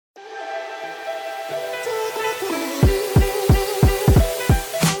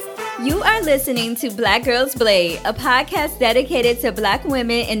listening to Black Girls Blade, a podcast dedicated to Black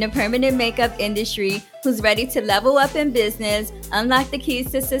women in the permanent makeup industry who's ready to level up in business, unlock the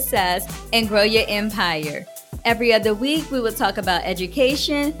keys to success, and grow your empire. Every other week, we will talk about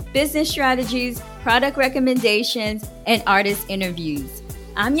education, business strategies, product recommendations, and artist interviews.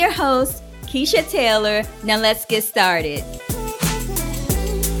 I'm your host, Keisha Taylor. Now let's get started.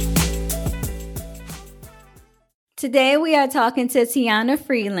 Today, we are talking to Tiana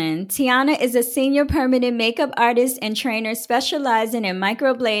Freeland. Tiana is a senior permanent makeup artist and trainer specializing in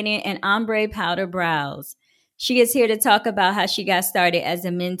microblading and ombre powder brows. She is here to talk about how she got started as a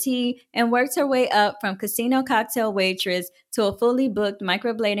mentee and worked her way up from casino cocktail waitress to a fully booked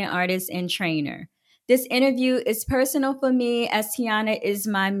microblading artist and trainer. This interview is personal for me as Tiana is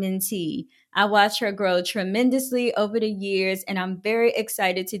my mentee. I watched her grow tremendously over the years, and I'm very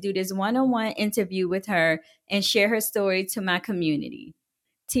excited to do this one-on-one interview with her and share her story to my community.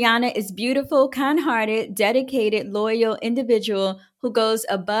 Tiana is beautiful, kind-hearted, dedicated, loyal individual who goes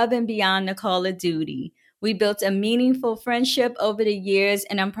above and beyond the call of duty. We built a meaningful friendship over the years,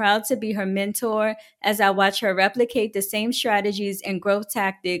 and I'm proud to be her mentor as I watch her replicate the same strategies and growth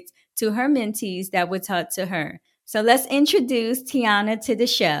tactics to her mentees that were taught to her. So let's introduce Tiana to the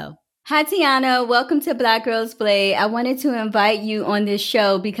show. Hi, Tiana. Welcome to Black Girls Blade. I wanted to invite you on this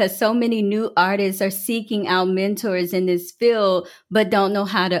show because so many new artists are seeking out mentors in this field, but don't know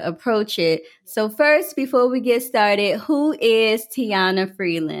how to approach it. So first, before we get started, who is Tiana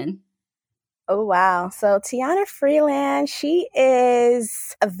Freeland? Oh, wow. So Tiana Freeland, she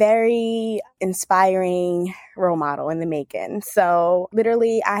is a very inspiring role model in the making. So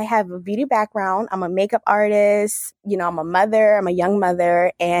literally, I have a beauty background. I'm a makeup artist. I'm a mother. I'm a young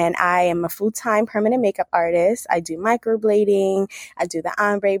mother, and I am a full-time permanent makeup artist. I do microblading. I do the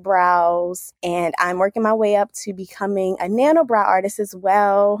ombre brows, and I'm working my way up to becoming a nano brow artist as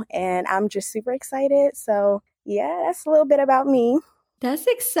well. And I'm just super excited. So yeah, that's a little bit about me. That's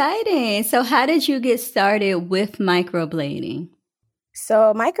exciting. So how did you get started with microblading?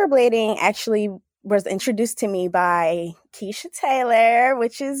 So microblading actually was introduced to me by Keisha Taylor,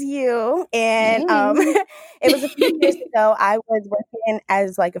 which is you. And it was a few years ago. I was working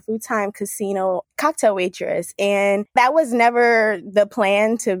as like a full-time casino cocktail waitress. And that was never the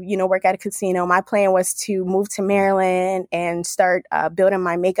plan to, work at a casino. My plan was to move to Maryland and start building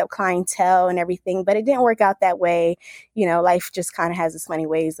my makeup clientele and everything. But it didn't work out that way. Life just kind of has its funny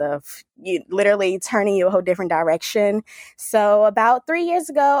ways of literally turning you a whole different direction. So about 3 years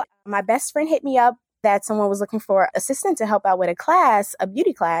ago, my best friend hit me up that someone was looking for an assistant to help out with a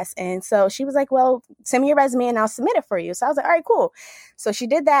beauty class. And so she was like, well, send me your resume and I'll submit it for you. So I was like, all right, cool. So she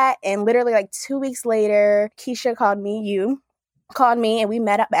did that. And literally like 2 weeks later, Keisha called me and we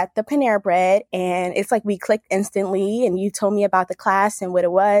met up at the Panera Bread, and it's like we clicked instantly, and you told me about the class and what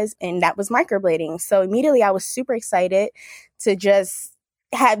it was, and that was microblading. So immediately I was super excited to just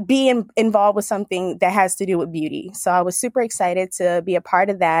be involved with something that has to do with beauty. So I was super excited to be a part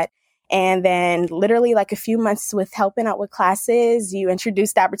of that. And then literally like a few months with helping out with classes, you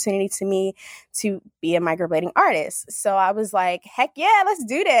introduced the opportunity to me to be a microblading artist. So I was like, heck yeah, let's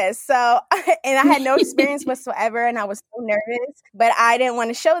do this. So, and I had no experience whatsoever, and I was so nervous, but I didn't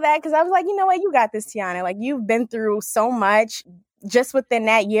want to show that because I was like, you know what, you got this, Tiana. Like, you've been through so much. Just within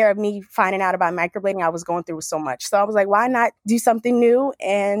that year of me finding out about microblading, I was going through so much. So I was like, why not do something new?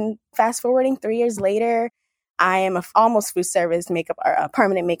 And fast forwarding 3 years later, I am a almost full service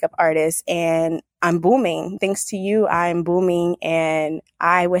permanent makeup artist, and I'm booming. Thanks to you, I'm booming, and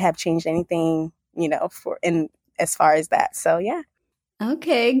I would have changed anything, as far as that. So yeah.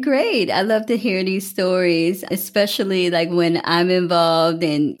 Okay, great. I love to hear these stories, especially like when I'm involved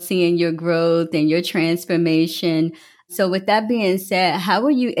in seeing your growth and your transformation. So with that being said, how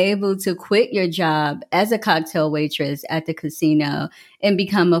were you able to quit your job as a cocktail waitress at the casino and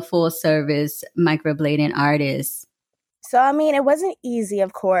become a full service microblading artist? So, it wasn't easy,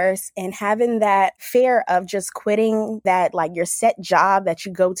 of course, and having that fear of just quitting that, like, your set job that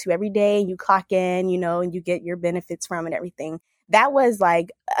you go to every day and you clock in, and you get your benefits from and everything. That was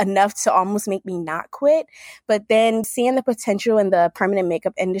like enough to almost make me not quit. But then seeing the potential in the permanent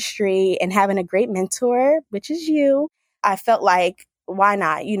makeup industry and having a great mentor, which is you, I felt like, why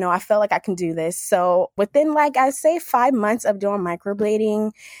not? I felt like I can do this. So within like, I say 5 months of doing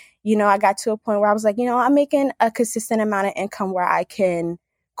microblading, I got to a point where I was like, I'm making a consistent amount of income where I can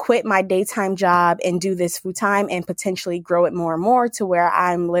quit my daytime job and do this full time and potentially grow it more and more to where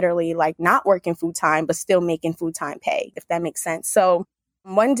I'm literally like not working full time, but still making full time pay, if that makes sense. So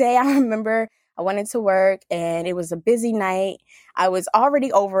one day I remember I went into work and it was a busy night. I was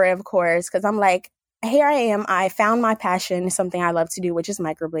already over it, of course, because I'm like, here I am. I found my passion, something I love to do, which is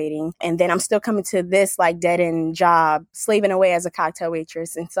microblading. And then I'm still coming to this like dead end job, slaving away as a cocktail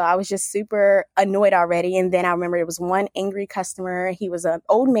waitress. And so I was just super annoyed already. And then I remember it was one angry customer. He was an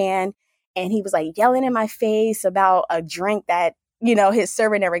old man and he was like yelling in my face about a drink that, his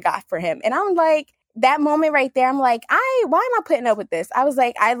server never got for him. And I'm like, that moment right there, I'm like, why am I putting up with this? I was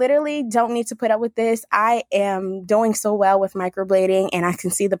like, I literally don't need to put up with this. I am doing so well with microblading and I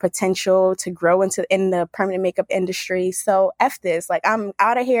can see the potential to grow in the permanent makeup industry. So F this, like I'm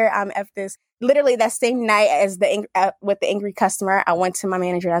out of here. I'm F this. Literally that same night as with the angry customer, I went to my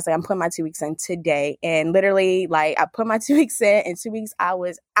manager and I was like, I'm putting my 2 weeks in today. And literally like I put my 2 weeks in 2 weeks, I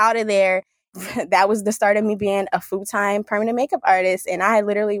was out of there. That was the start of me being a full-time permanent makeup artist. And I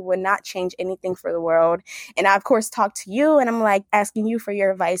literally would not change anything for the world. And I, of course, talked to you and I'm like asking you for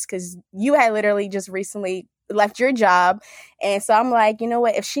your advice because you had literally just recently left your job. And so I'm like, you know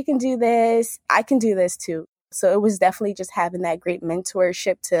what, if she can do this, I can do this too. So it was definitely just having that great mentor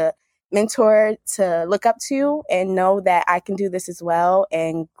to look up to and know that I can do this as well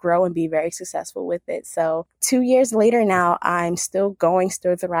and grow and be very successful with it. So 2 years later now, I'm still going,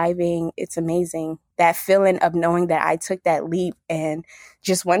 still thriving. It's amazing. That feeling of knowing that I took that leap and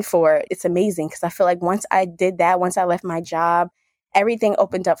just went for it. It's amazing because I feel like once I did that, once I left my job, everything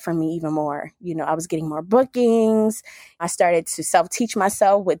opened up for me even more. I was getting more bookings. I started to self-teach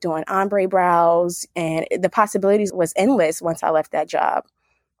myself with doing ombre brows and the possibilities was endless once I left that job.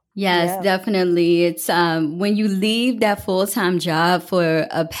 Yes, definitely. It's when you leave that full-time job for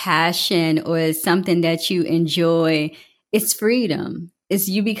a passion or something that you enjoy, it's freedom. It's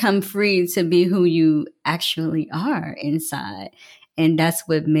you become free to be who you actually are inside. And that's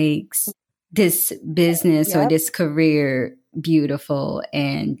what makes this business or this career beautiful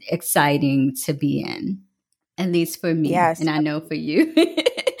and exciting to be in. At least for me. Yes. And I know for you.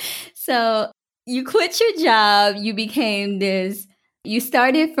 So you quit your job, you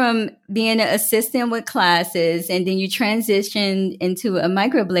started from being an assistant with classes and then you transitioned into a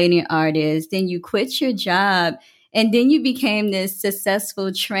microblading artist. Then you quit your job and then you became this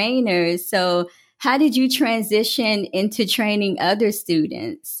successful trainer. So how did you transition into training other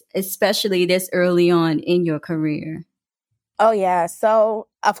students, especially this early on in your career? Oh, yeah. So,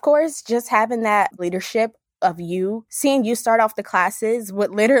 of course, just having that leadership of seeing you start off the classes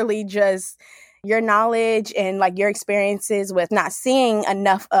with literally just your knowledge and like your experiences with not seeing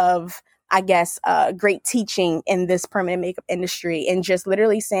enough of, I guess, great teaching in this permanent makeup industry and just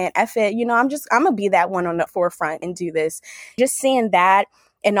literally saying, F it, I'm going to be that one on the forefront and do this. Just seeing that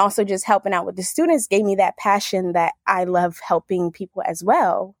and also just helping out with the students gave me that passion that I love helping people as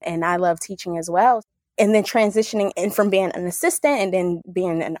well. And I love teaching as well. And then transitioning in from being an assistant and then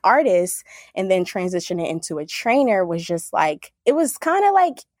being an artist and then transitioning into a trainer was just like, it was kind of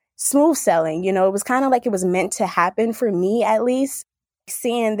like smooth selling, it was kind of like it was meant to happen for me, at least.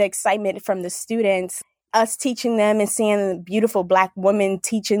 Seeing the excitement from the students, us teaching them and seeing beautiful Black women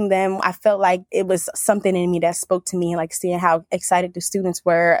teaching them, I felt like it was something in me that spoke to me, like seeing how excited the students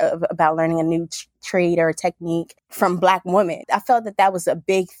were about learning a new trade or technique from Black women. I felt that was a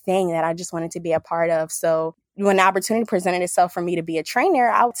big thing that I just wanted to be a part of. So when the opportunity presented itself for me to be a trainer,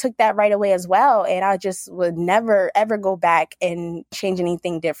 I took that right away as well. And I just would never, ever go back and change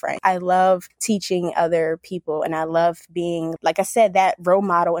anything different. I love teaching other people and I love being, like I said, that role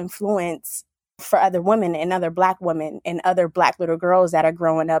model influence for other women and other Black women and other Black little girls that are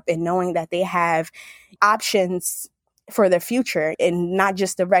growing up and knowing that they have options for their future and not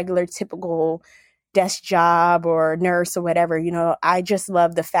just the regular typical desk job or nurse or whatever. I just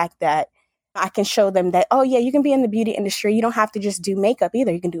love the fact that I can show them that, oh yeah, you can be in the beauty industry. You don't have to just do makeup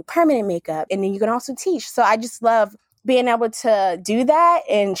either. You can do permanent makeup and then you can also teach. So I just love being able to do that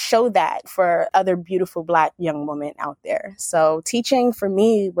and show that for other beautiful Black young women out there. So teaching for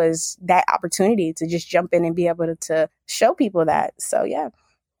me was that opportunity to just jump in and be able to show people that. So yeah.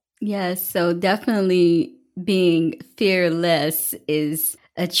 Yes. So definitely being fearless is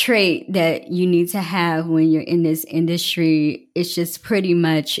a trait that you need to have when you're in this industry. It's just pretty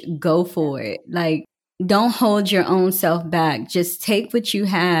much go for it. Like, don't hold your own self back. Just take what you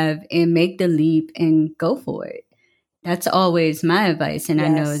have and make the leap and go for it. That's always my advice. And yes,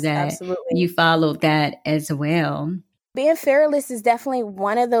 I know that absolutely. You followed that as well. Being fearless is definitely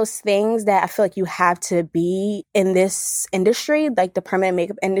one of those things that I feel like you have to be in this industry, like the permanent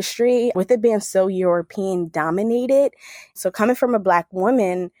makeup industry, with it being so European dominated. So coming from a Black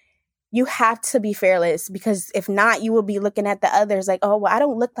woman, you have to be fearless because if not, you will be looking at the others like, oh, well, I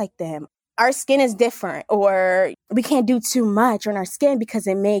don't look like them. Our skin is different or we can't do too much on our skin because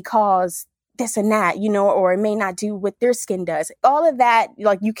it may cause this and that, or it may not do what their skin does. All of that,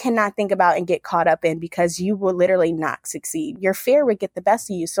 like, you cannot think about and get caught up in, because you will literally not succeed. Your fear would get the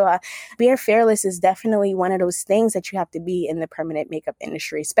best of you. So being fearless is definitely one of those things that you have to be in the permanent makeup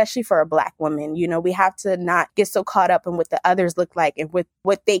industry, especially for a Black woman. We have to not get so caught up in what the others look like and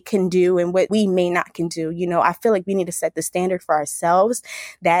what they can do and what we may not can do. I feel like we need to set the standard for ourselves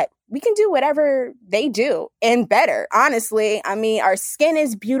that we can do whatever they do and better. Honestly, I mean, our skin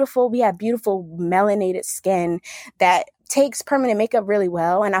is beautiful. We have beautiful melanated skin that takes permanent makeup really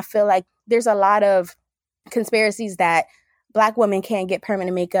well. And I feel like there's a lot of conspiracies that Black women can't get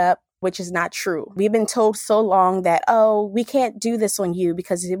permanent makeup, which is not true. We've been told so long that, oh, we can't do this on you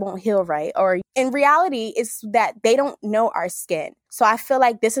because it won't heal right. Or in reality, it's that they don't know our skin. So I feel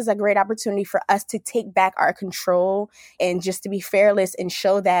like this is a great opportunity for us to take back our control and just to be fearless and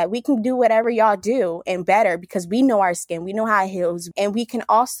show that we can do whatever y'all do and better, because we know our skin, we know how it heals, and we can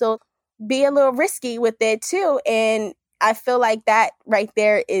also be a little risky with it too. And I feel like that right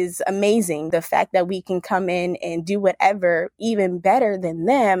there is amazing. The fact that we can come in and do whatever even better than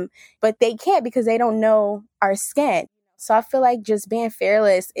them, but they can't because they don't know our skin. So I feel like just being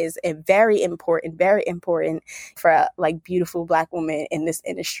fearless is very important for a beautiful Black woman in this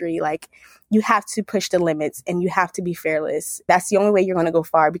industry. Like, you have to push the limits and you have to be fearless. That's the only way you're going to go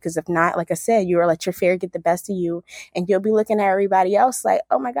far, because if not, like I said, you'll let your fear get the best of you and you'll be looking at everybody else like,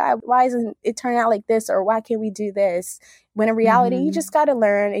 oh my God, why isn't it turning out like this? Or why can't we do this? When in reality, you just got to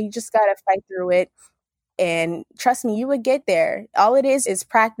learn and you just got to fight through it. And trust me, you would get there. All it is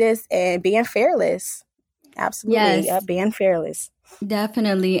practice and being fearless. Absolutely. Yes. Being fearless.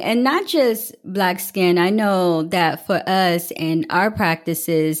 Definitely. And not just Black skin. I know that for us and our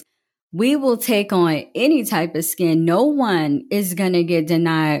practices, we will take on any type of skin. No one is going to get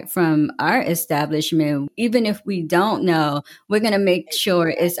denied from our establishment. Even if we don't know, we're going to make sure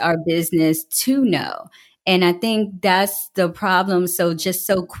it's our business to know. And I think that's the problem. So just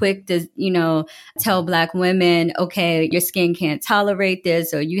so quick to, tell Black women, okay, your skin can't tolerate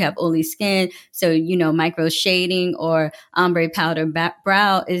this, or you have oily skin. So, micro shading or ombre powder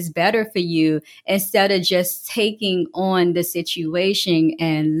brow is better for you, instead of just taking on the situation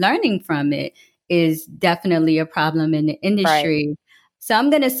and learning from it is definitely a problem in the industry. Right. So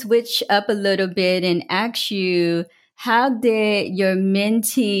I'm going to switch up a little bit and ask you, how did your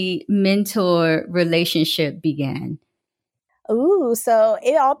mentee-mentor relationship begin? Ooh, so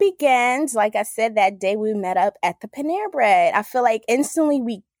it all begins, like I said, that day we met up at the Panera Bread. I feel like instantly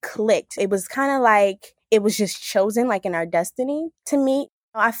we clicked. It was kind of like it was just chosen, like in our destiny to meet.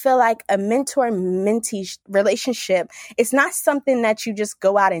 I feel like a mentor-mentee relationship, it's not something that you just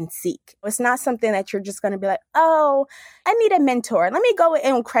go out and seek. It's not something that you're just going to be like, oh, I need a mentor. Let me go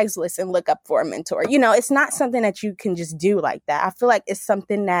on Craigslist and look up for a mentor. It's not something that you can just do like that. I feel like it's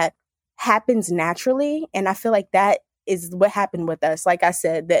something that happens naturally. And I feel like that is what happened with us. Like I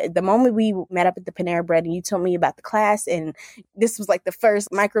said, the moment we met up at the Panera Bread and you told me about the class, and this was like the first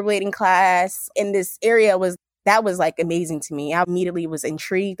microblading class in this area, that was like amazing to me. I immediately was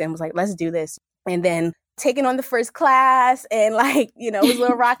intrigued and was like, let's do this. And then taking on the first class and it was a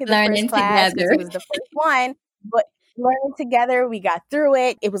little rocky the first class because it was the first one, but learning together, we got through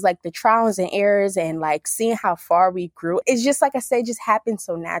it. It was like the trials and errors and seeing how far we grew. It's just, like I said, just happened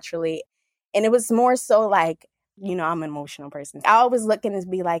so naturally. And it was more so like, I'm an emotional person. I always look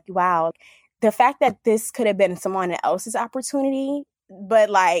and be like, wow, the fact that this could have been someone else's opportunity, but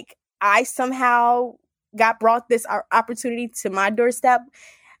I somehow brought this opportunity to my doorstep,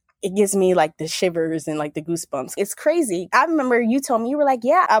 it gives me the shivers and the goosebumps. It's crazy. I remember you told me, you were like,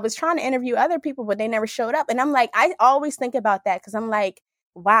 yeah, I was trying to interview other people, but they never showed up. And I'm like, I always think about that because I'm like,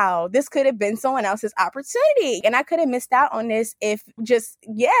 wow, this could have been someone else's opportunity. And I could have missed out on this if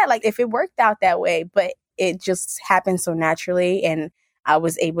if it worked out that way. But it just happened so naturally. And I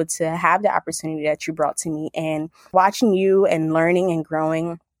was able to have the opportunity that you brought to me. And watching you and learning and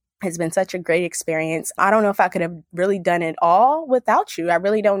growing has been such a great experience. I don't know if I could have really done it all without you. I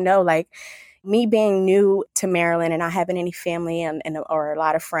really don't know. Me being new to Maryland and not having any family or a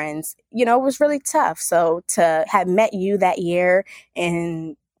lot of friends, it was really tough. So to have met you that year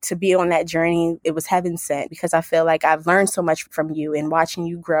and to be on that journey, it was heaven sent, because I feel like I've learned so much from you and watching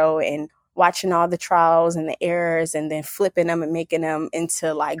you grow and watching all the trials and the errors and then flipping them and making them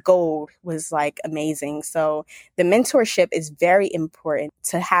into gold was amazing. So the mentorship is very important,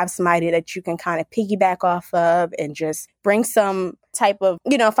 to have somebody that you can kind of piggyback off of and just bring some type of,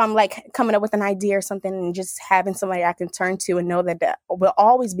 if I'm coming up with an idea or something, and just having somebody I can turn to and know that will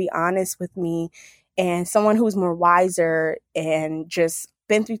always be honest with me, and someone who's more wiser and just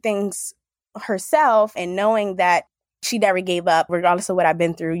been through things herself, and knowing that she never gave up, regardless of what I've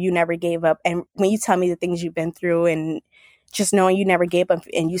been through. You never gave up. And when you tell me the things you've been through and just knowing you never gave up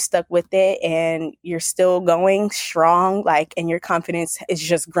and you stuck with it and you're still going strong, like, and your confidence is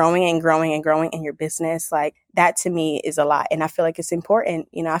just growing and growing and growing in your business, like, that to me is a lot. And I feel like it's important.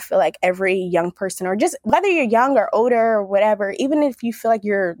 You know, I feel like every young person, or just whether you're young or older or whatever, even if you feel like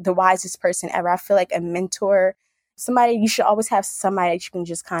you're the wisest person ever, I feel like a mentor, somebody, you should always have somebody that you can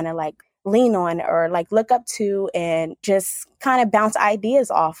just kind of like lean on or like look up to and just kind of bounce ideas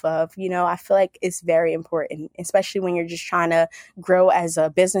off of. You know, I feel like it's very important, especially when you're just trying to grow as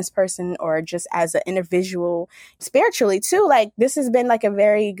a business person or just as an individual spiritually too. Like, this has been like a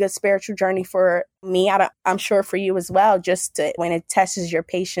very good spiritual journey for me. I'm sure for you as well, just to, when it tests your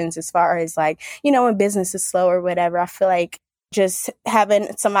patience as far as like, you know, when business is slow or whatever. I feel like just having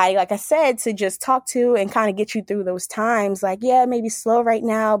somebody, like I said, to just talk to and kind of get you through those times, like, yeah, maybe slow right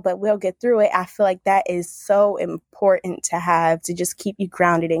now, but we'll get through it. I feel like that is so important to have, to just keep you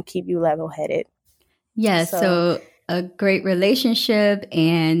grounded and keep you level-headed. Yes. So a great relationship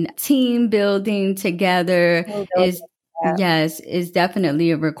and team building together is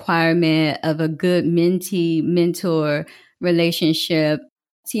definitely a requirement of a good mentee-mentor relationship.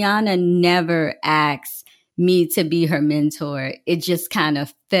 Tiana never asks me to be her mentor. It just kind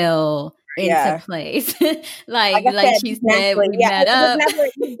of fell into place. like she said, we met up.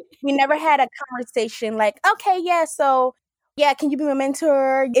 We never had a conversation like, okay, yeah, so yeah, can you be my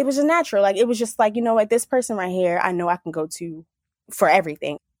mentor? It was just natural. Like, it was just like, you know what, this person right here, I know I can go to for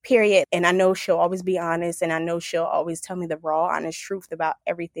everything, period. And I know she'll always be honest. And I know she'll always tell me the raw, honest truth about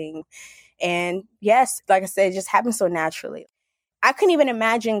everything. And yes, like I said, it just happened so naturally. I couldn't even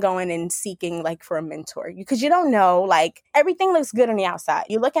imagine going and seeking like for a mentor, because you don't know, like, everything looks good on the outside.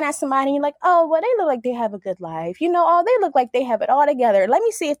 You're looking at somebody and you're like, oh, well, they look like they have a good life. You know, oh, they look like they have it all together. Let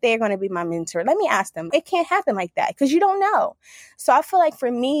me see if they're going to be my mentor. Let me ask them. It can't happen like that because you don't know. So I feel like for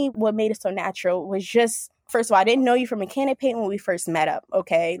me, what made it so natural was just, first of all, I didn't know you from Mechanic Paint when we first met up.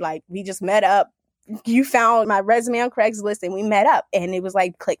 Okay. Like, we just met up. You found my resume on Craigslist and we met up and it was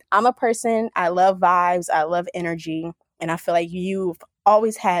like, click. I'm a person. I love vibes. I love energy. And I feel like you've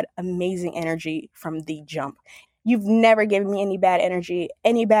always had amazing energy from the jump. You've never given me any bad energy,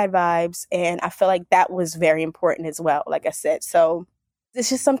 any bad vibes. And I feel like that was very important as well, like I said. So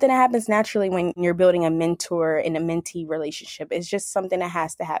it's just something that happens naturally when you're building a mentor and a mentee relationship. It's just something that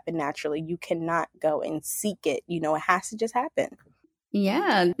has to happen naturally. You cannot go and seek it. You know, it has to just happen.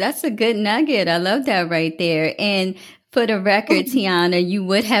 Yeah, that's a good nugget. I love that right there. And for the record, Tiana, you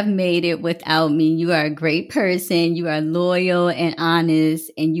would have made it without me. You are a great person. You are loyal and honest,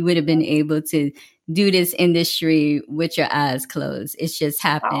 and you would have been able to do this industry with your eyes closed. It's just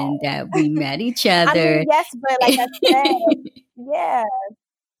happened that we met each other. I mean, yes, but like I said, yeah,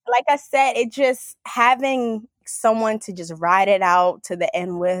 like I said, it just having someone to just ride it out to the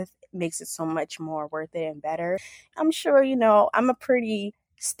end with makes it so much more worth it and better. I'm sure, you know, I'm a pretty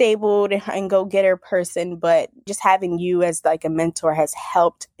stable and go-getter person, but just having you as like a mentor has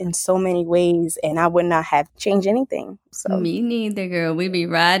helped in so many ways, and I would not have changed anything. So me neither, girl. We be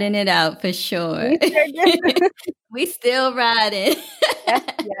riding it out for sure. We still riding.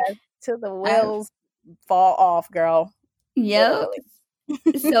 yes, till the wheels fall off, girl. Yep.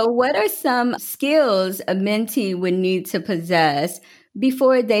 So what are some skills a mentee would need to possess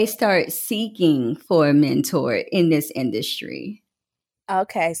before they start seeking for a mentor in this industry?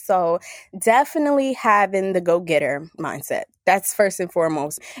 Okay, so definitely having the go-getter mindset. That's first and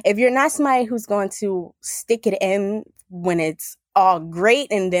foremost. If you're not somebody who's going to stick it in when it's all great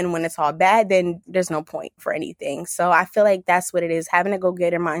and then when it's all bad, then there's no point for anything. So I feel like that's what it is, having a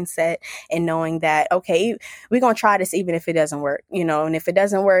go-getter mindset and knowing that, okay, we're going to try this even if it doesn't work, you know, and if it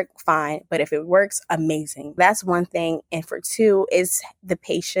doesn't work, fine. But if it works, amazing. That's one thing. And for two is the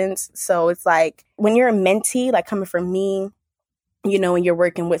patience. So it's like when you're a mentee, like coming from me, you know, when you're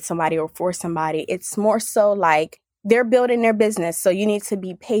working with somebody or for somebody, it's more so like they're building their business. So you need to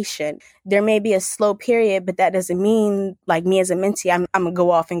be patient. There may be a slow period, but that doesn't mean like me as a mentee, I'm going to go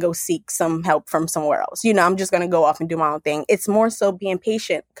off and go seek some help from somewhere else. You know, I'm just going to go off and do my own thing. It's more so being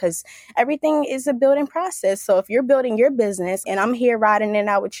patient because everything is a building process. So if you're building your business and I'm here riding it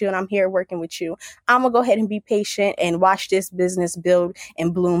out with you and I'm here working with you, I'm going to go ahead and be patient and watch this business build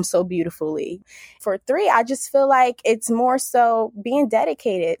and bloom so beautifully. For three, I just feel like it's more so being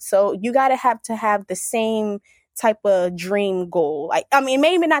dedicated. So you got to have the same type of dream goal. Like, I mean,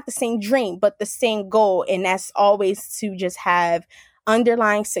 maybe not the same dream, but the same goal. And that's always to just have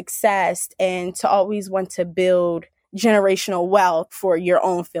underlying success and to always want to build generational wealth for your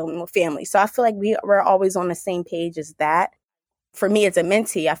own family. So I feel like we're always on the same page as that. for me as a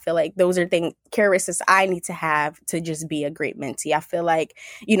mentee, I feel like those are characteristics I need to have to just be a great mentee. I feel like,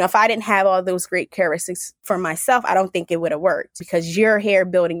 if I didn't have all those great characteristics for myself, I don't think it would have worked, because you're here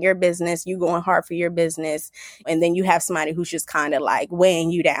building your business, you going hard for your business, and then you have somebody who's just kind of like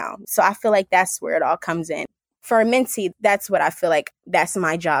weighing you down. So I feel like that's where it all comes in. For a mentee, that's what I feel like that's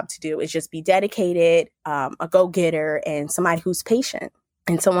my job to do, is just be dedicated, a go-getter, and somebody who's patient,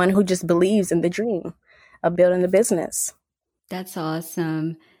 and someone who just believes in the dream of building the business. That's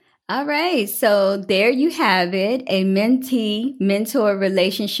awesome. All right. So there you have it. A mentee-mentor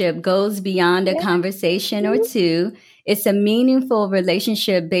relationship goes beyond a conversation or two. It's a meaningful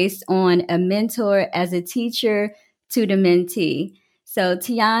relationship based on a mentor as a teacher to the mentee. So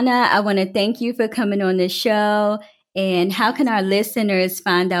Tiana, I want to thank you for coming on the show. And how can our listeners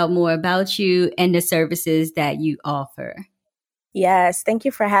find out more about you and the services that you offer? Yes, thank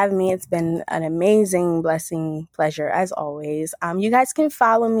you for having me. It's been an amazing pleasure as always. You guys can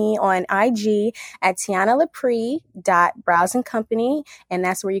follow me on IG at tianalapri.brows&company, and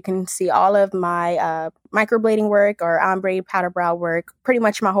that's where you can see all of my microblading work or ombre powder brow work, pretty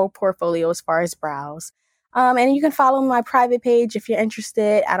much my whole portfolio as far as brows. And you can follow my private page if you're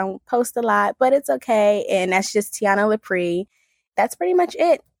interested. I don't post a lot, but it's okay. And that's just Tiana Lapri. That's pretty much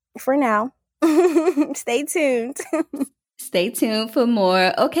it for now. Stay tuned. Stay tuned for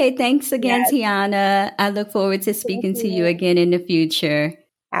more. Okay, thanks again, Tiana. I look forward to speaking to you again in the future.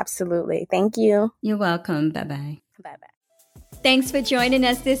 Absolutely. Thank you. You're welcome. Bye-bye. Bye-bye. Thanks for joining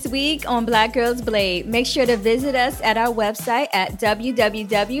us this week on Black Girls Blade. Make sure to visit us at our website at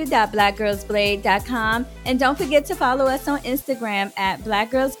www.blackgirlsblade.com. And don't forget to follow us on Instagram at Black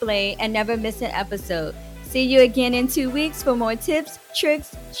Girls Blade and never miss an episode. See you again in 2 weeks for more tips,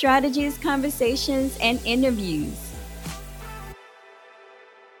 tricks, strategies, conversations, and interviews.